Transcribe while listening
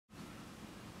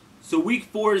So Week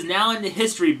 4 is now in the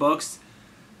history books.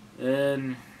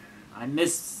 And I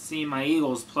missed seeing my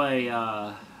Eagles play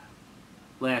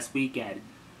last weekend.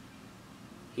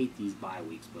 Hate these bye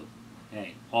weeks, but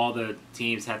hey, all the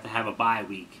teams have to have a bye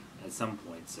week at some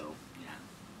point. So, yeah.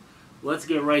 Let's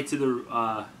get right to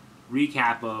the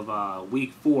recap of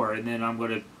Week 4, and then I'm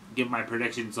going to give my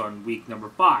predictions on week number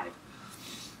 5.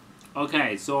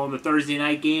 Okay, so on the Thursday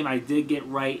night game, I did get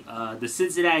right. The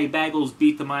Cincinnati Bengals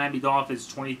beat the Miami Dolphins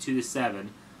 22-7.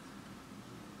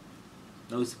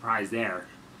 No surprise there.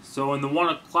 So in the 1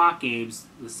 o'clock games,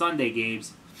 the Sunday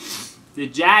games, the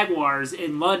Jaguars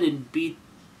in London beat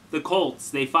the Colts.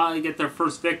 They finally get their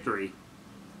first victory.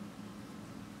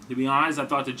 To be honest, I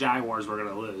thought the Jaguars were going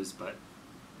to lose, but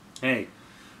hey,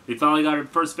 they finally got their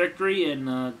first victory,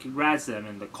 and congrats to them.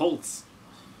 And the Colts,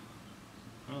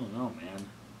 I don't know, man.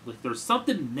 Like, there's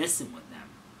something missing with them.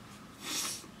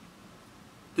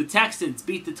 The Texans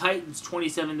beat the Titans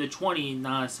 27-20.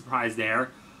 Not a surprise there.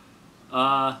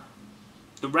 The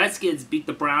Redskins beat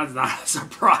the Browns. Not a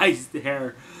surprise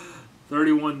there.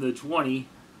 31-20.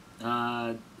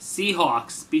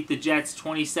 Seahawks beat the Jets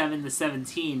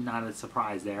 27-17. Not a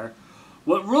surprise there.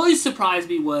 What really surprised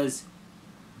me was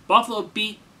Buffalo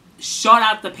shut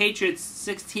out the Patriots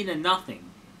 16-0.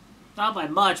 Not by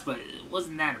much, but it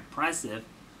wasn't that impressive.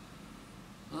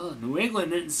 New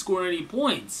England didn't score any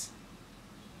points.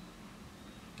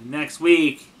 Next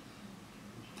week,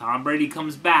 Tom Brady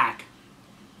comes back.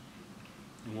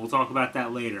 And we'll talk about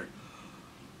that later.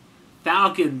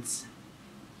 Falcons,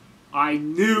 I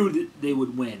knew that they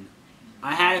would win.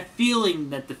 I had a feeling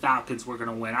that the Falcons were going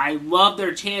to win. I love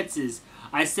their chances.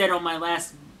 I said on my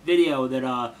last video that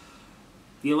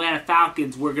the Atlanta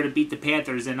Falcons were going to beat the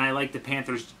Panthers, and I like the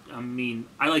Panthers.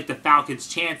 I like the Falcons'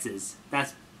 chances.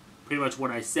 That's pretty much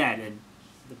what I said. And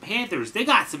the Panthers, they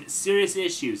got some serious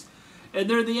issues. And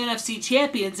they're the NFC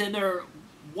champions, and they're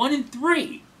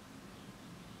 1-3.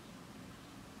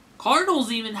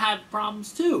 Cardinals even have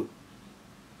problems too.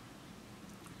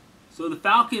 So the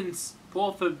Falcons pull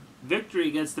off a victory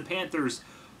against the Panthers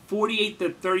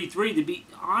 48-33. To be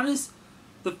honest,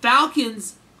 the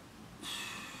Falcons,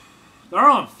 they're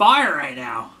on fire right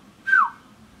now.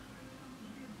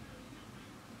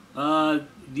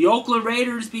 The Oakland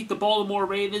Raiders beat the Baltimore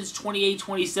Ravens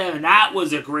 28-27. That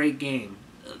was a great game.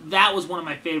 That was one of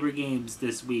my favorite games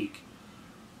this week.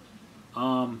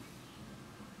 The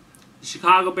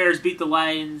Chicago Bears beat the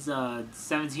Lions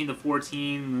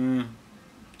 17-14.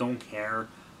 Don't care.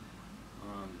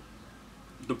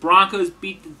 The Broncos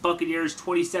beat the Buccaneers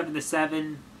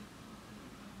 27-7.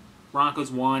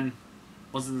 Broncos won.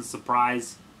 Wasn't a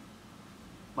surprise.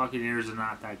 Buccaneers are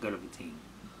not that good of a team.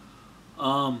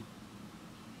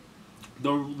 The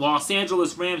Los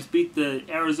Angeles Rams beat the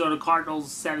Arizona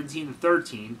Cardinals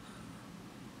 17-13.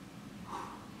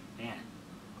 Man,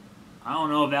 I don't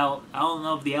know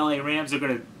if the LA Rams are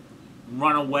going to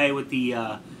run away with the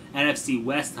NFC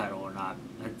West title or not.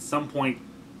 At some point,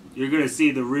 you're going to see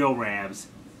the real Rams.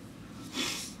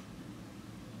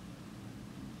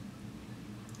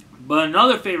 But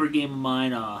another favorite game of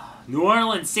mine, New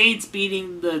Orleans Saints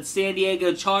beating the San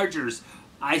Diego Chargers.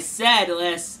 I said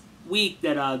last week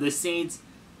that the Saints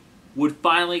would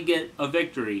finally get a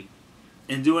victory,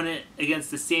 and doing it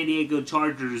against the San Diego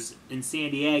Chargers in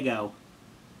San Diego.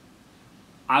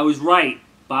 I was right,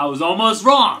 but I was almost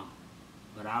wrong.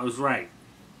 But I was right.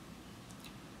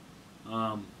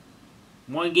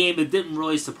 One game that didn't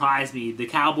really surprise me, the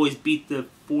Cowboys beat the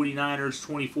 49ers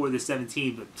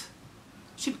 24-17, but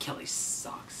Chip Kelly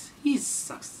sucks. He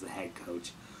sucks as a head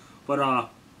coach. But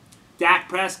Dak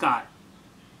Prescott,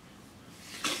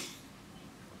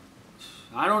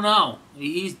 I don't know.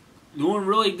 He's doing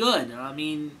really good. I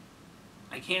mean,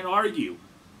 I can't argue.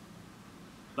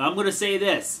 But I'm going to say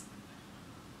this.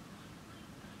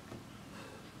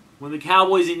 When the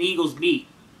Cowboys and Eagles meet,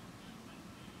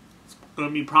 it's going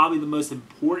to be probably the most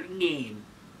important game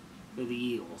for the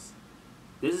Eagles.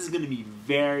 This is going to be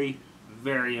very,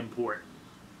 very important.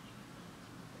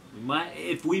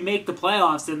 If we make the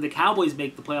playoffs and the Cowboys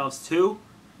make the playoffs too,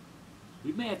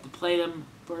 we may have to play them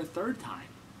for a third time.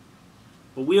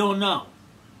 But we don't know.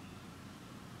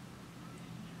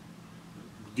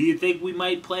 Do you think we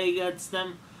might play against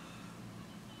them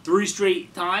 3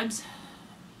 straight times?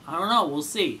 I don't know. We'll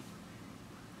see.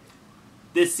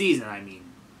 This season, I mean.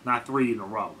 Not 3 in a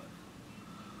row.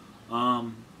 But,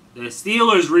 the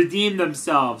Steelers redeemed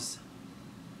themselves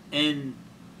and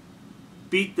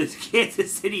beat the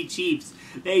Kansas City Chiefs.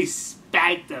 They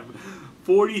spanked them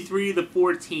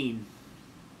 43-14.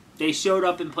 They showed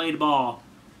up and played ball.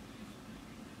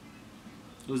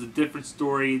 It was a different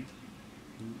story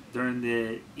during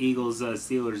the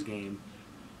Eagles-Steelers game.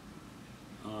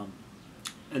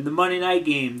 And the Monday night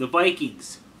game, the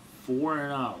Vikings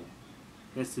 4-0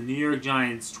 against the New York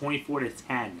Giants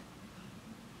 24-10.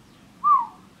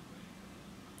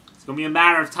 It's going to be a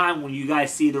matter of time when you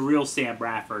guys see the real Sam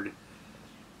Bradford.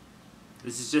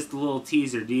 This is just a little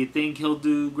teaser. Do you think he'll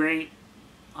do great?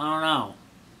 I don't know.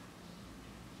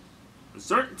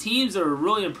 Certain teams are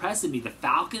really impressing me. The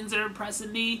Falcons are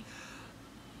impressing me.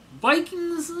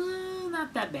 Vikings,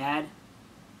 not that bad.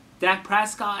 Dak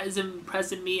Prescott is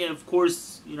impressing me. And, of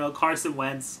course, you know, Carson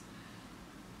Wentz.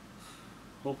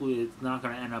 Hopefully it's not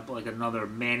going to end up like another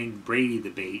Manning-Brady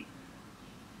debate.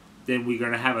 Then we're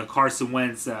going to have a Carson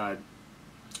Wentz,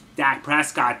 Dak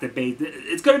Prescott debate.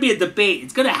 It's going to be a debate.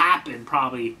 It's going to happen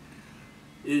probably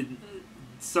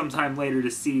sometime later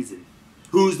this season.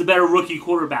 Who's the better rookie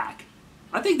quarterback?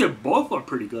 I think they're both are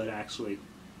pretty good, actually.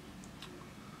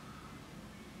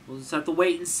 We'll just have to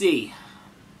wait and see.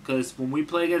 Because when we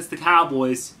play against the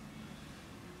Cowboys,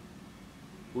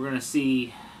 we're going to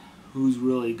see who's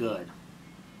really good.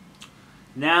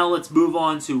 Now let's move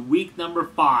on to week number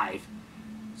 5.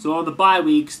 So on the bye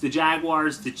weeks, the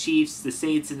Jaguars, the Chiefs, the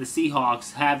Saints, and the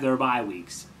Seahawks have their bye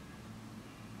weeks.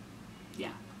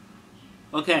 Yeah.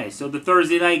 Okay, so the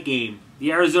Thursday night game.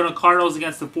 The Arizona Cardinals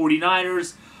against the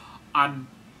 49ers.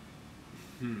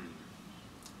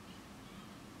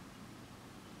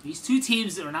 These two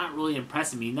teams are not really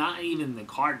impressing me. Not even the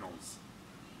Cardinals.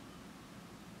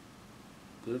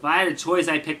 But if I had a choice,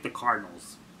 I'd pick the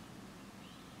Cardinals.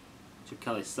 Chip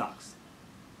Kelly sucks.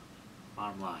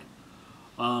 Bottom line.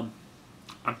 I'm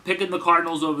picking the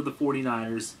Cardinals over the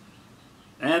 49ers.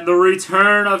 And the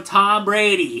return of Tom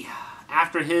Brady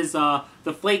after his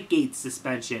Deflategate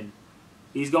suspension.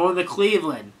 He's going to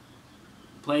Cleveland.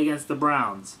 Play against the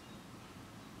Browns.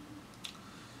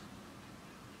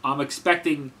 I'm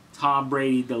expecting Tom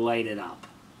Brady to light it up.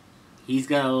 He's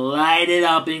going to light it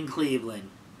up in Cleveland.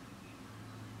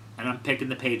 And I'm picking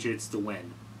the Patriots to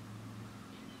win.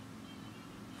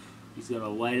 He's going to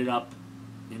light it up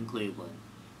in Cleveland.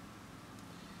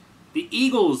 The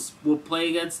Eagles will play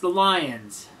against the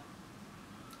Lions.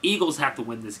 Eagles have to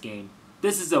win this game.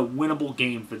 This is a winnable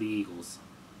game for the Eagles.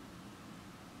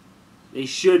 They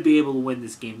should be able to win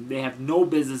this game. They have no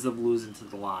business of losing to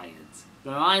the Lions.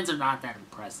 The Lions are not that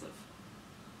impressive.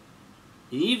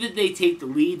 And even if they take the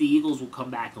lead, the Eagles will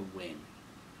come back and win.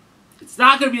 It's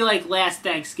not going to be like last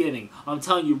Thanksgiving. I'm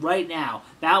telling you right now.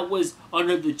 That was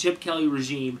under the Chip Kelly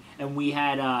regime, and we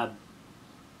had...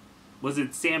 was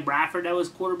it Sam Bradford that was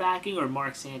quarterbacking or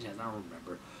Mark Sanchez? I don't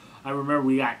remember. I remember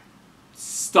we got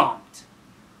stomped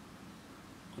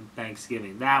on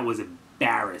Thanksgiving. That was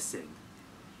embarrassing.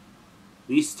 At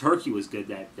least Turkey was good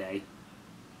that day.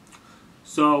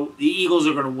 So the Eagles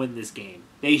are going to win this game.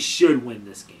 They should win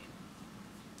this game.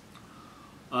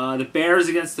 The Bears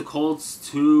against the Colts,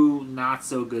 two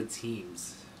not-so-good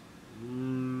teams.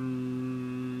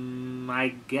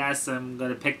 I guess I'm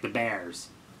going to pick the Bears.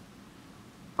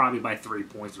 Probably by 3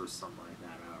 points or something like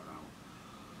that.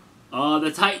 I don't know.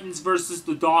 The Titans versus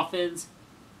the Dolphins.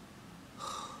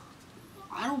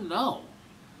 I don't know.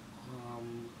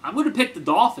 I'm going to pick the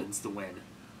Dolphins to win.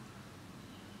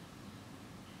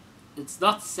 It's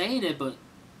not saying it, but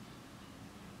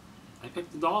I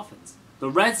picked the Dolphins. The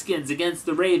Redskins against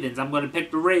the Ravens. I'm going to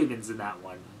pick the Ravens in that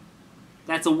one.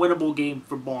 That's a winnable game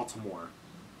for Baltimore.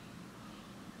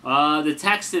 The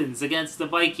Texans against the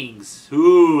Vikings.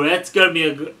 Ooh, that's gonna be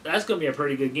a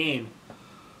pretty good game.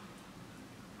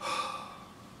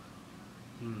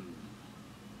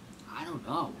 I don't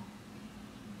know.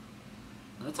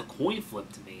 That's a coin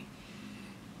flip to me.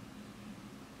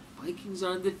 Vikings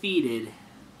are undefeated.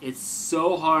 It's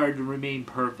so hard to remain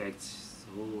perfect.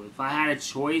 So if I had a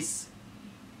choice,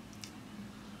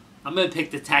 I'm gonna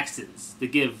pick the Texans to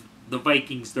give the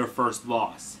Vikings their first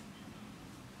loss.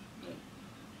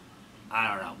 I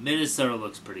don't know. Minnesota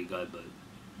looks pretty good, but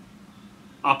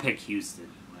I'll pick Houston.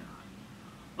 Why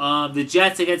not? The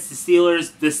Jets against the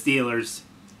Steelers. The Steelers.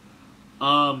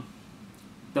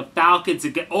 The Falcons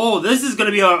against... Oh, this is going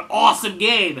to be an awesome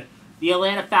game. The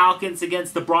Atlanta Falcons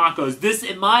against the Broncos. This,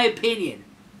 in my opinion,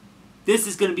 this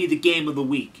is going to be the game of the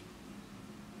week.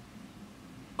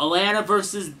 Atlanta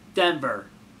versus Denver.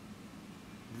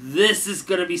 This is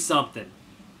going to be something.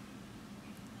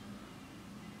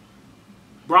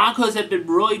 Broncos have been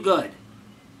really good.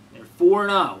 They're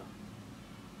 4-0.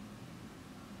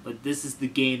 But this is the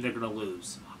game they're going to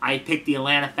lose. I picked the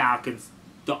Atlanta Falcons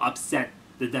to upset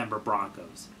the Denver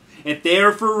Broncos. If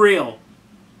they're for real,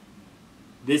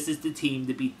 this is the team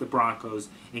to beat the Broncos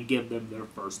and give them their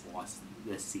first loss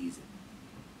this season.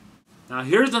 Now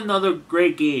here's another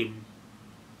great game.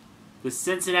 The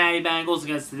Cincinnati Bengals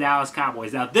against the Dallas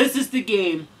Cowboys. Now this is the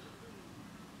game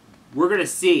we're going to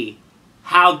see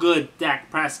how good Dak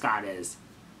Prescott is.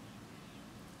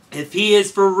 If he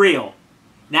is for real,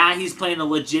 now he's playing a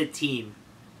legit team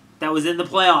that was in the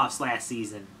playoffs last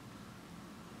season,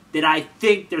 then I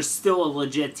think they're still a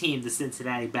legit team, the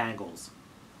Cincinnati Bengals.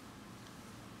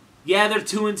 Yeah, they're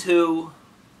 2-2.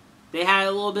 They had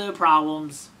a little bit of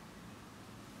problems.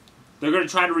 They're going to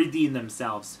try to redeem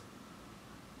themselves.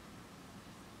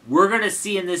 We're going to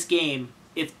see in this game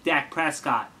if Dak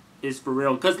Prescott is for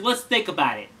real. Because let's think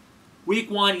about it. Week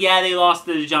 1, yeah, they lost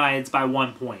to the Giants by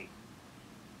 1 point.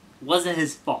 Wasn't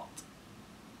his fault.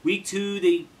 Week 2,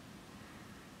 they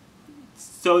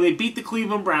beat the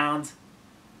Cleveland Browns.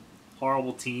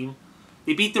 Horrible team.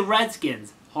 They beat the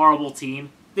Redskins. Horrible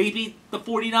team. They beat the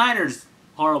 49ers.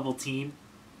 Horrible team.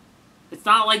 It's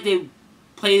not like they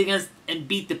played against and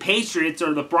beat the Patriots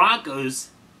or the Broncos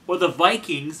or the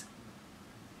Vikings.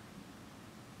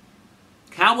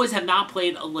 Cowboys have not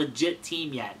played a legit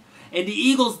team yet. And the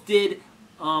Eagles did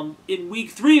in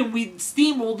Week 3, and we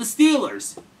steamrolled the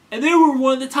Steelers. And they were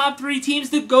one of the top 3 teams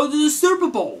to go to the Super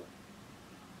Bowl.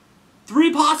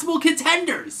 3 possible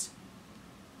contenders.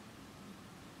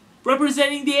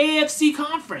 Representing the AFC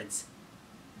Conference.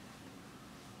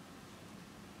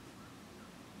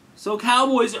 So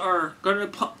Cowboys are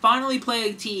going to finally play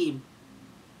a team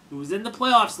who was in the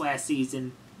playoffs last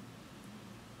season.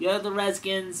 Yeah, the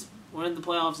Redskins were in the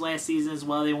playoffs last season as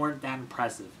well. They weren't that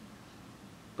impressive.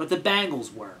 But the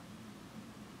Bengals were.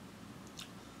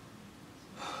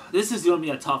 This is going to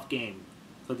be a tough game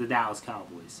for the Dallas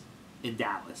Cowboys in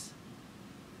Dallas.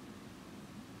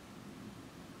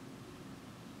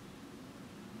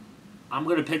 I'm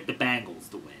going to pick the Bengals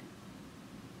to win.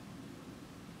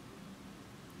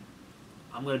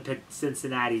 I'm going to pick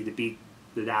Cincinnati to beat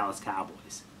the Dallas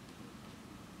Cowboys.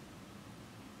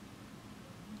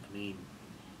 I mean,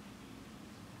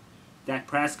 Dak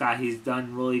Prescott, he's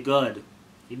done really good.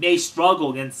 He may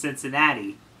struggle against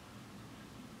Cincinnati.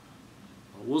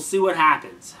 But we'll see what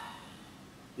happens.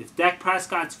 If Dak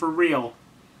Prescott's for real,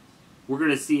 we're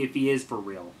going to see if he is for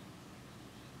real.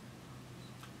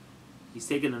 He's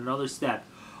taking another step.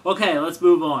 Okay, let's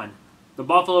move on. The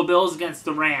Buffalo Bills against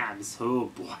the Rams. Oh,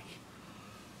 boy.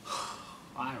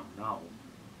 I don't know.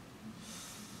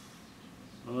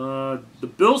 The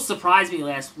Bills surprised me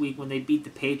last week when they beat the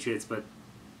Patriots, but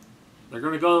they're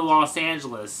going to go to Los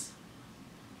Angeles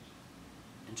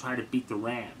and try to beat the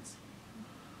Rams.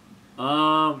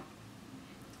 I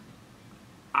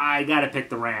got to pick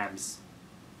the Rams.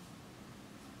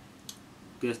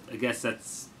 I guess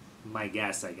that's my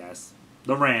guess, I guess.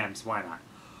 The Rams, why not?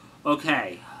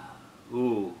 Okay.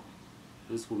 Ooh.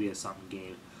 This will be a something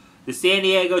game. The San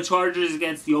Diego Chargers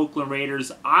against the Oakland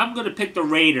Raiders. I'm going to pick the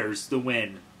Raiders to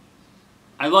win.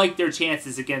 I like their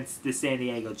chances against the San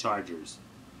Diego Chargers.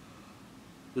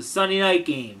 The Sunday night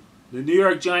game. The New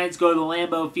York Giants go to the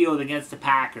Lambeau Field against the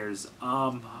Packers.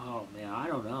 Oh man, I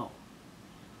don't know.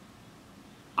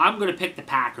 I'm going to pick the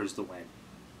Packers to win.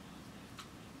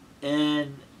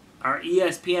 And our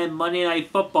ESPN Monday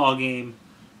Night Football game.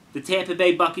 The Tampa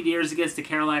Bay Buccaneers against the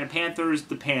Carolina Panthers.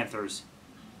 The Panthers.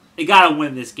 They got to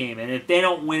win this game. And if they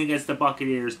don't win against the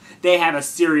Buccaneers, they have a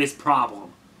serious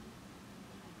problem.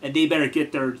 And they better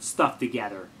get their stuff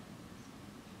together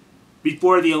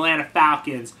before the Atlanta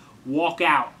Falcons walk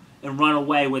out and run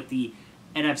away with the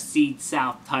NFC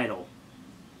South title.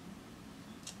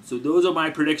 So those are my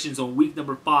predictions on week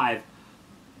number 5.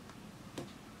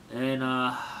 And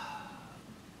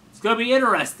it's going to be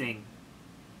interesting.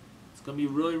 It's going to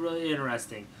be really, really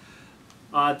interesting.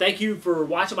 Thank you for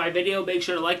watching my video. Make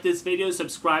sure to like this video,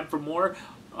 subscribe for more.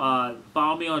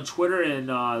 Follow me on Twitter and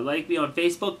like me on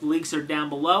Facebook. The links are down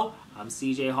below. I'm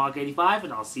CJ Hawk 85,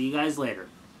 and I'll see you guys later.